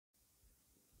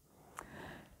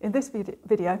In this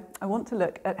video, I want to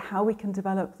look at how we can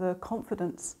develop the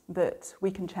confidence that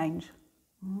we can change.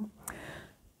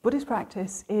 Buddhist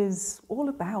practice is all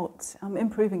about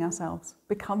improving ourselves,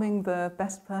 becoming the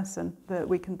best person that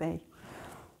we can be.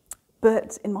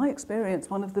 But in my experience,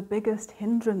 one of the biggest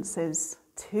hindrances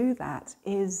to that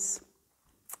is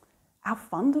our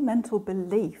fundamental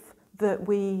belief that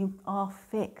we are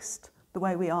fixed the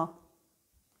way we are.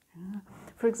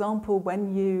 For example,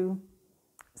 when you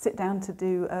sit down to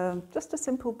do just a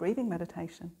simple breathing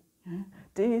meditation,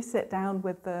 do you sit down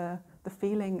with the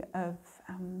feeling of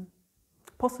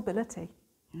possibility,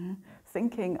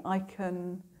 thinking I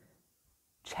can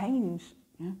change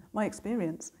my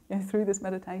experience through this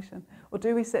meditation? Or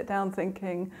do we sit down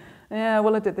thinking, yeah,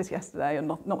 well, I did this yesterday and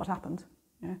not what happened?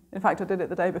 In fact, I did it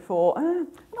the day before and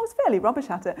I was fairly rubbish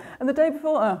at it. And the day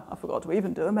before, I forgot to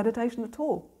even do a meditation at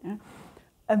all.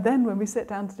 And then when we sit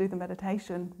down to do the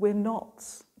meditation, we're not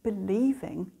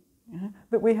believing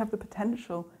that we have the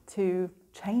potential to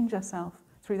change ourselves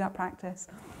through that practice.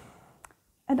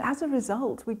 And as a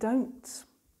result, we don't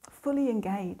fully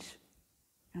engage.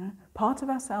 Part of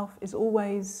ourselves is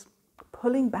always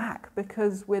pulling back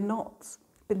because we're not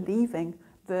believing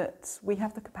that we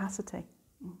have the capacity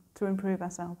to improve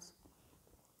ourselves.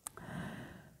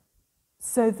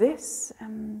 So this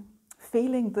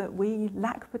feeling that we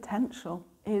lack potential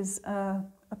is a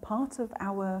part of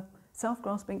our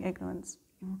self-grasping ignorance,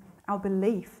 our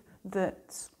belief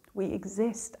that we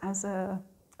exist as a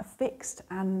fixed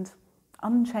and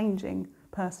unchanging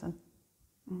person.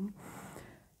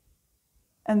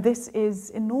 And this is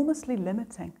enormously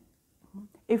limiting.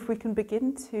 If we can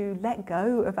begin to let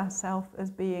go of ourselves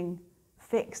as being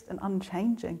fixed and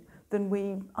unchanging, then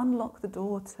we unlock the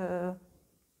door to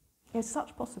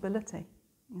such possibility.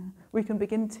 We can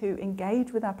begin to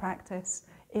engage with our practice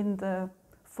in the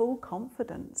full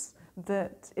confidence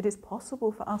that it is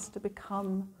possible for us to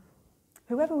become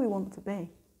whoever we want to be.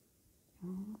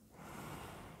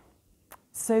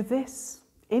 So this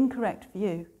incorrect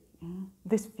view,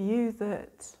 this view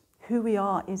that who we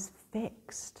are is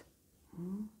fixed,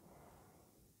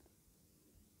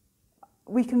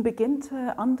 we can begin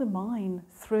to undermine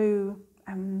through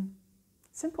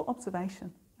simple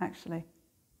observation, actually.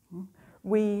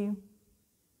 We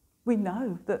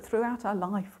know that throughout our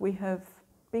life we have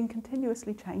been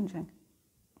continuously changing.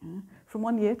 From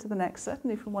one year to the next,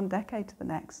 certainly from one decade to the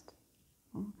next.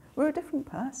 We're a different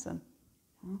person.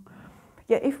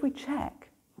 Yet if we check,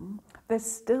 there's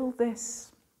still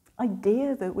this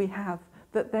idea that we have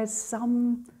that there's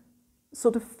some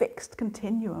sort of fixed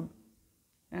continuum.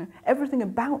 Everything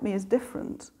about me is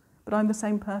different, but I'm the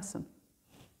same person.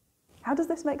 How does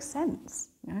this make sense?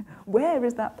 Where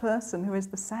is that person who is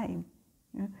the same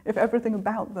if everything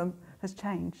about them has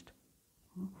changed?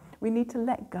 We need to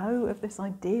let go of this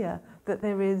idea that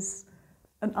there is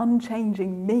an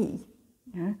unchanging me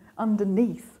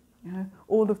underneath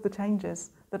all of the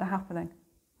changes that are happening.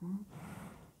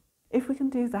 If we can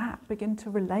do that, begin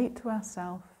to relate to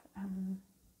ourselves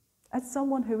as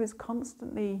someone who is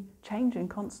constantly changing,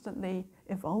 constantly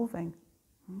evolving,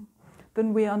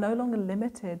 then we are no longer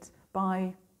limited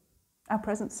by our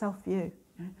present self-view.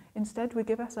 Instead, we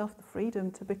give ourselves the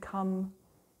freedom to become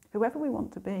whoever we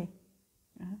want to be.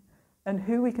 And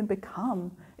who we can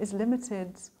become is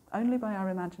limited only by our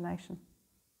imagination.